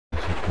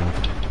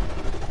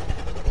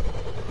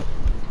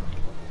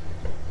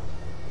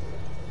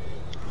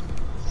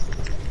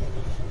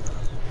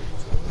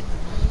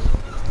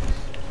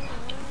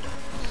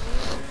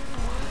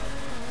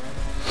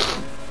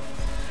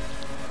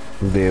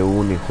De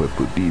un hijo de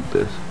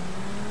putitas.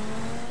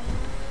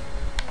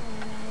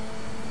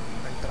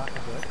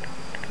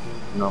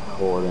 No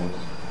jodas. No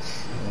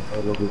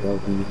sabes lo que está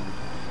aquí.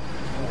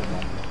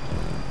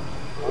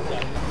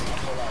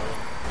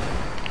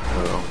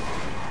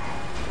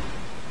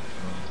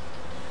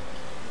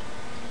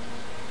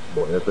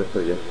 Voy a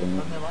prestar ya.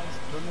 ¿Dónde vais?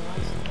 ¿Dónde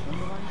vais?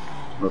 ¿Dónde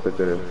vais? No te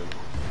creo.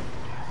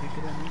 ¿Qué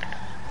queréis?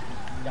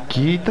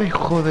 Quita,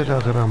 hijo de la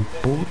gran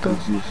puta.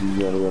 Sí,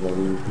 ya lo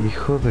vi.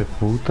 Hijo de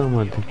puta,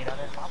 maldito. Mirad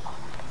el mapa.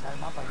 Mirad el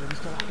mapa. Yo he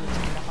visto la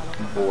flecha que da para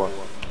el otro Buah.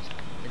 lado.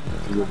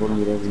 Yo por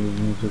mirar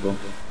no sé cómo.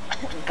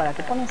 ¿Para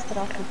qué pones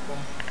tráfico?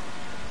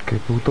 Qué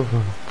puto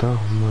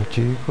fantasma,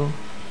 chico.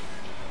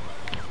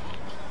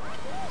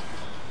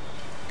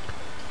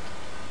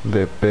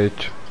 De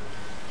pecho.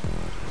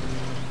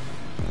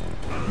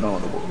 No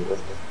puedo mirar.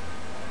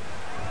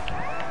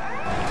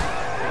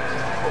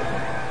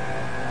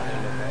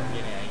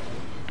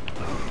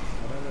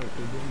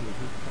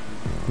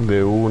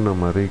 De una,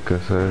 marica,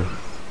 ¿sabes?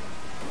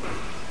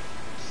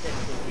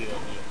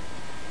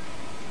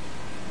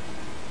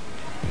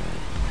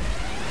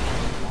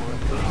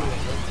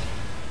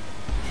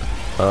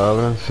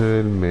 Ábranse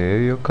del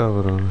medio,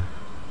 cabrón.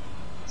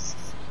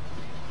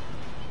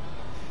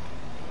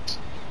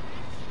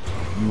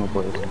 No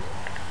puede ser.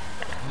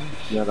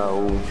 Ya la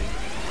U.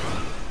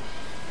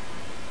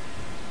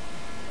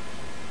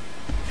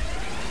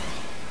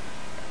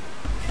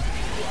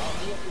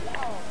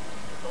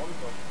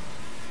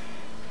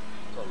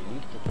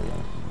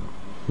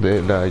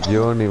 De la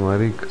Johnny,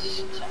 marica.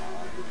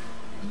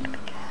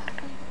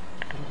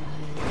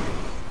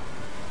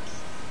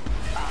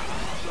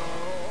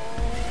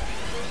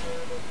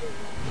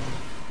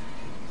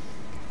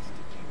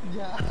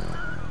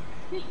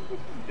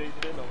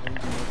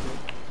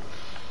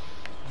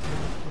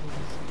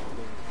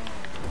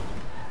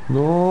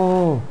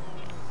 No,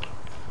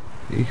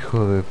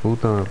 hijo de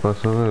puta, me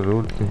pasó en el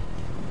último.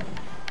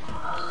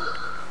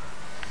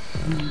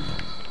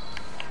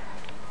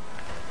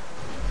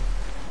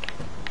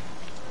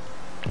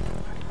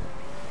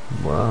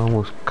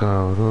 Vamos,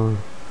 cabrón.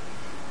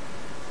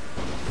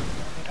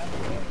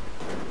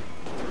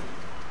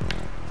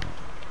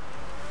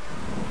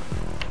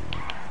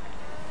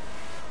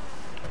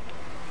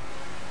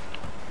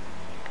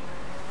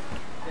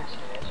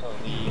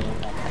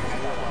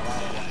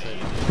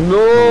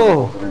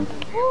 ¡No!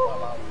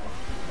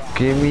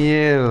 ¡Qué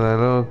mierda,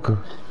 loco!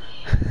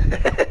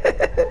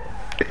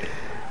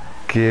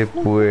 ¡Qué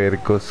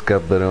puercos,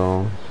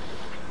 cabrón!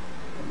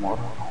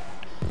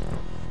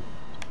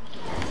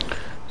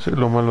 Eso es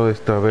lo malo de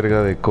esta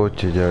verga de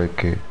coche, ya ve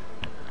que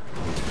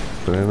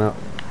frena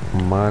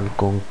mal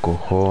con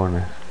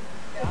cojones.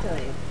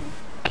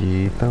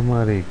 Quita,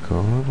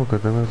 maricón, ¿por qué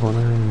te me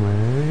pones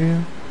en medio?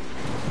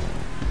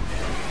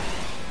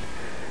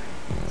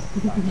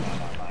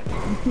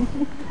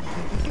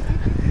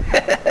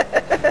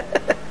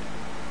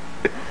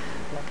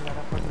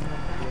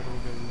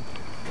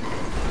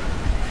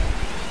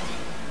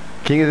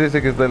 ¿Quién es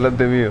ese que está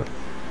delante mío?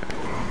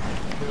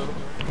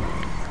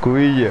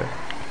 Cubilla.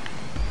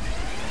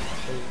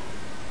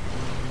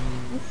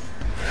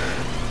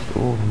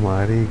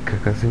 Marica,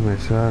 casi me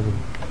salgo.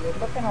 Yo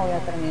creo que no voy a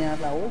terminar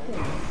la última.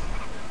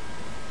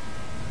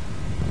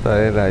 Está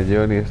de la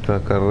Johnny esta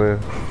carrera.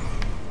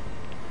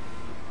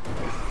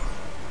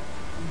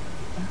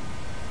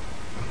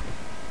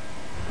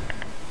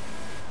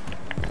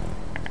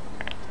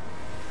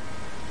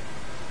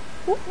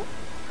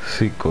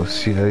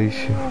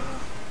 Psicoseadísimo.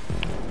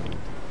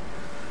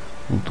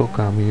 Puto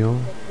camión.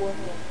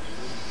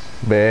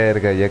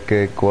 Verga, ya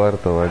quedé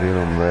cuarto,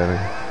 valieron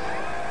verga.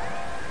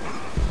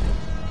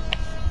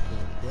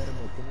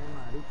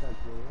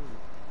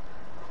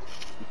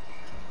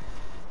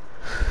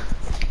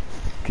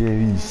 Qué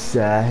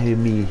visaje,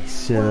 mi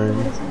son.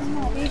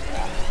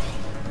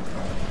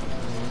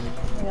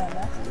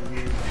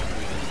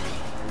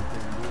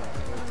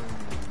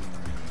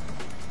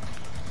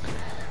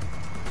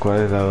 ¿Cuál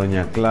es la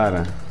doña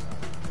Clara?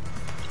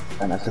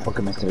 No sé por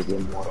qué me estrellé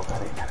el moro,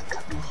 cadena.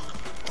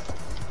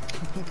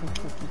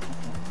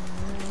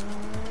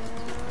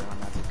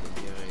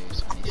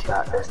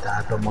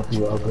 Está todo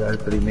motivado que era el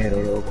primero,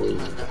 loco.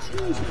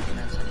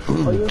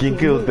 ¿Quién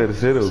quedó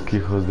tercero? ¿Qué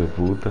hijos de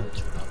puta?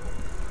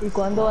 ¿Y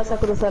cuándo vas a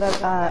cruzar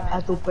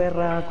a tu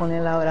perra con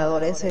el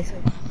labrador ese?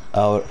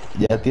 Ahora,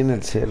 ya tiene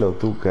el celo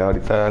tú, que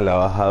ahorita le ha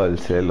bajado el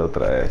celo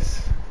otra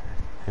vez.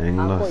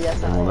 Pues ya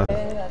sabes,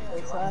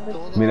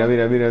 Mira.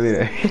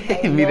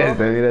 Mira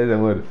ese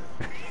amor.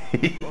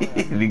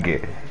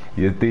 Dije,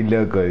 yo estoy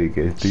loco,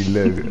 estoy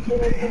loco.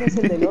 ¿Quién es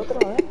el del otro,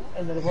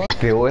 el del gordo?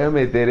 Te voy a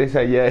meter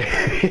esa llave.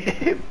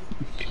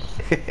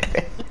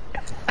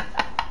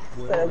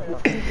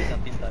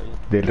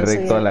 Del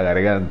recto a la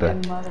garganta.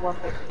 El más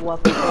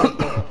guapo.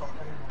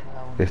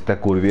 Está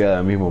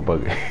curviada mismo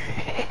para que...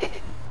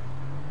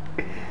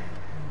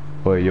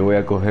 Oye, yo voy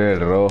a coger el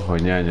rojo,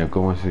 ñaño,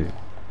 ¿cómo así?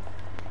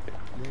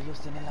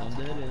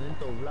 ¿Dónde es el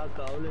evento, Black?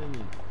 Hábleme.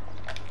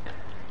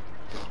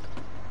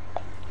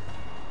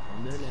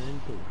 ¿Dónde es el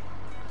evento?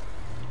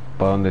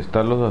 Para donde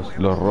están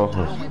los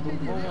rojos.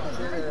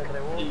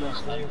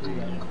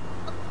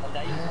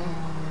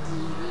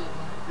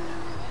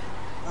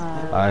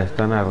 Ah,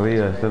 están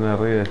arriba,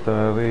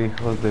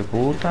 hijos de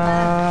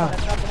puta.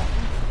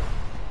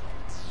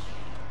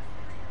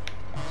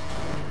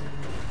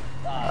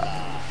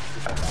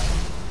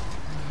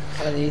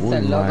 ¿Qué dices,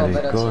 Uy, loco?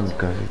 maricón, Pero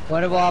casi.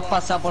 Cuervo ha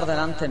pasado por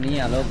delante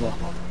mía, loco.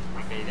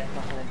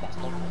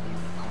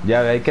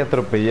 Ya, hay que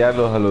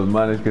atropellarlos a los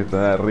manes que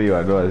están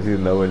arriba, ¿no? Así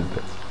en la vuelta.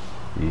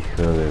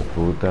 Hijo de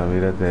puta,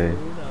 mírate ahí.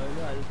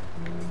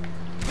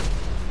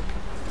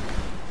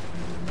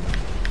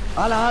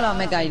 Hola, hola,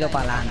 me he caído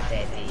para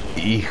adelante,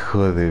 tío.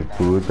 Hijo de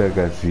puta,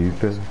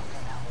 casita.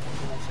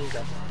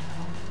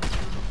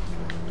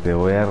 Te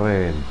voy a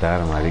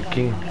reventar,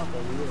 mariquín.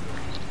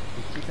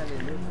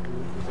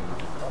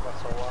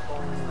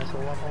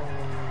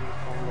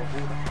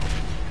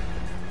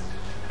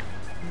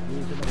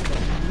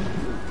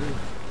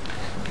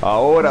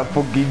 Ahora,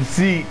 fucking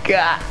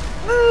chica.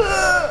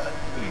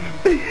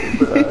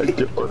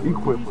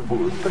 Hijo de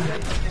puta.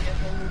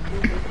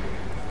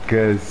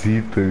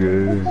 Casito,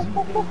 cabrón.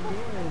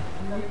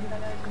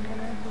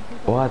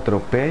 Oh,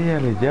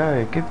 atropéllale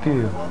ya, ¿qué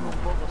tío?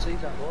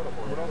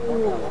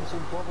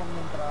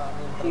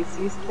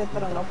 Hiciste,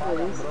 pero no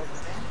pudiste.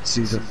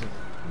 Sí,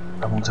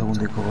 dame un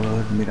segundico,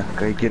 brother. Mira,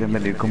 acá ahí quieren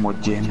venir como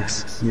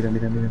llenas. Mira,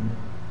 mira, mira.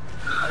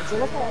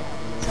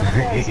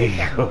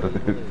 Hijo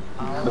de...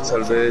 Lo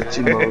salvé de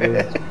chimba,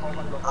 brother.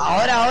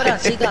 Ahora,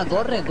 chica,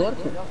 corre.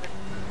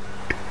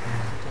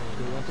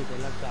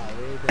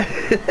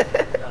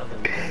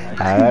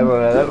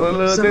 Agárralo,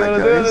 lo Se me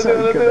tengo.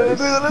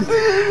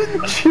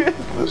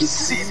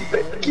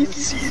 ¿Qué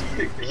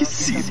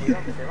hiciste?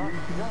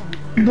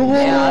 ¡No!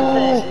 ¿Qué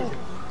haces?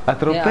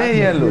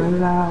 ¡Atropéllalo!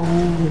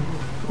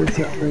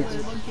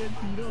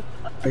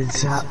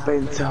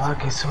 Pensaba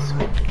que solo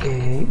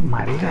que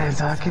marica,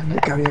 pensaba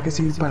que había que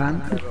seguir para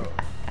adelante.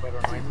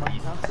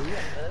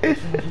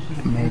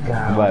 Me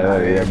cago.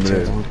 Vale, ya,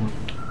 hombre.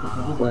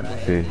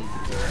 Sí.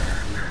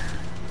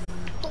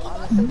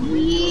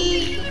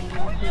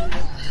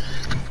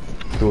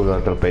 Tú lo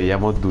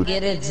atropellamos duro.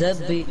 ¿Quieres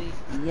Zebby?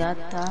 Ya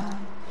está.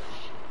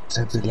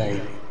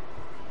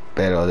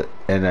 Pero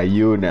en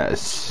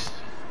ayunas.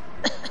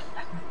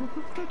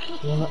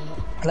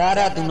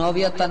 Clara, tu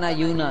novio está en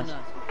ayunas.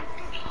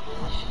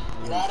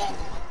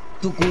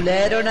 Tu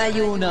culero en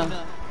ayunas.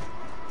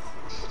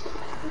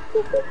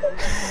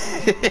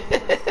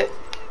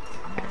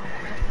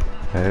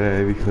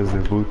 Hijos de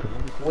puta.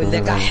 Will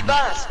de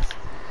Cajas.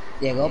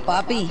 Llegó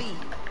papi.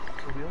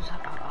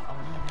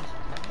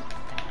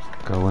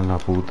 Cago en la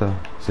puta.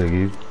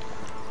 Seguir.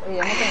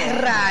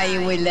 Ray,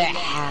 Will de...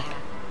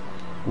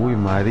 Uy,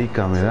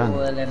 marica, me dan.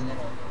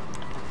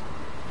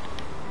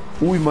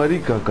 Uy,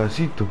 marica,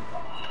 casito.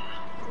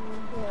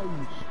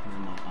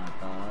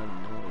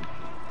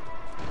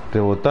 ¿Te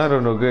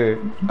votaron o qué?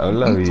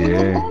 Habla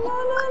bien.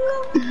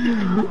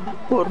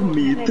 Por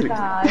Mitre.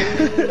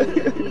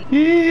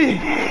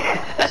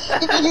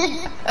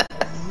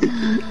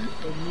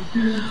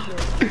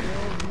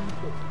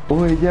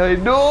 Uy, ya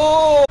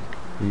no.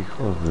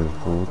 Hijos de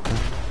puta.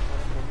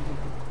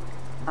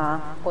 Ah,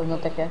 pues no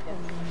te quedes.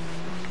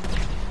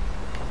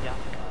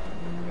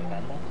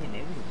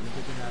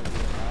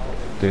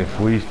 Te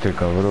fuiste,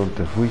 cabrón,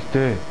 te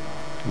fuiste.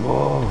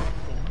 Oh.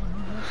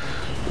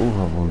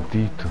 A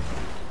puntito.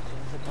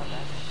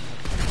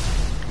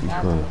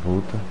 Hijo de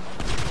puta.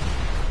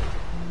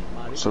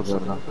 Eso es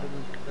verdad.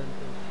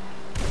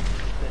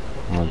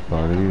 Mal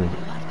parido.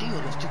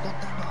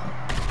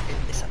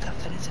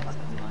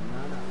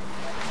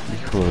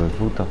 Hijo de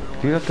puta.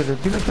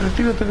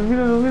 Tíratele,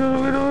 míralo.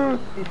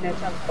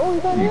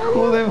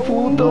 Hijo de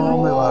puta. No,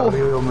 me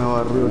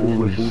barrió.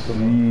 Uy, sí,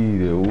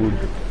 de uno.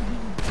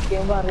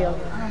 ¿Quién barrió?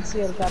 Ah,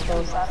 sí, el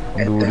gato.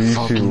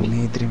 Durísimo. Fucking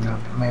Mitre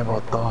me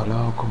botó,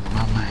 loco,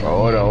 mamá.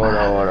 Ahora,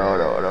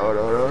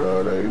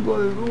 hijo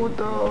de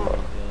puta.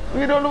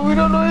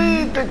 Míralo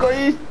ahí, te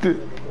caíste.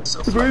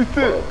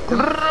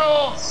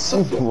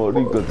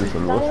 Marica, te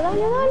salvaste.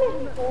 Dale.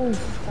 Uy,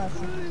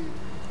 casi.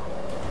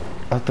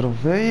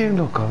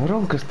 Atropéllenlo,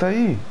 cabrón, que está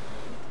ahí.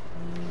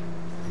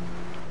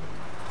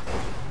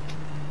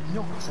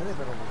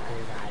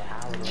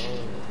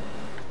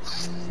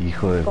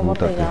 Hijo de ¿Cómo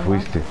puta, te te llamas?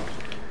 fuiste.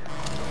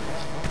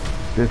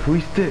 ¿Te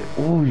fuiste?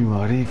 Uy,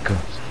 marica.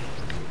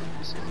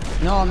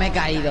 No, me he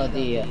caído,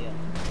 tío.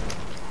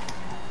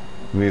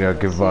 Mira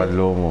qué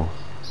palomo.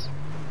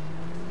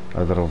 Con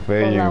la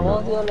Atropéllenlo.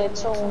 voz yo le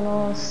echo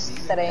unos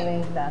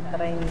 30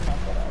 por ahí.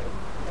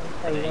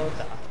 32.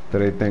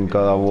 30 en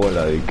cada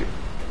bola, de que.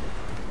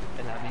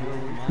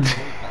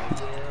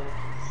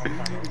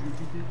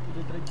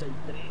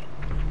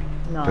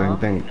 No.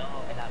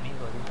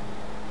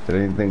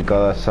 30 en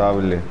cada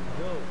sable.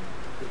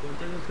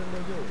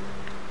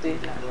 Sí.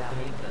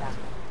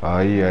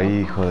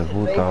 Ahí, hijo de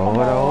puta.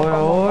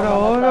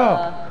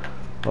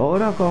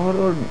 Ahora,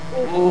 cabrón.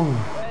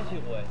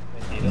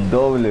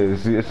 Doble,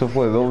 sí, eso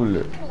fue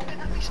doble.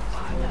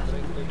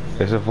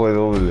 Eso fue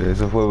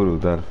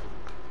brutal.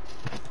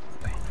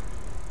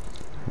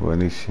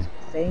 Buenísimo.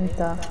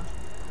 30.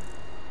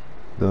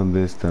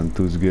 ¿Dónde están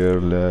tus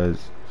girlas?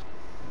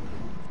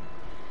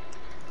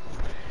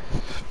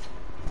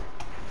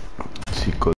 Psico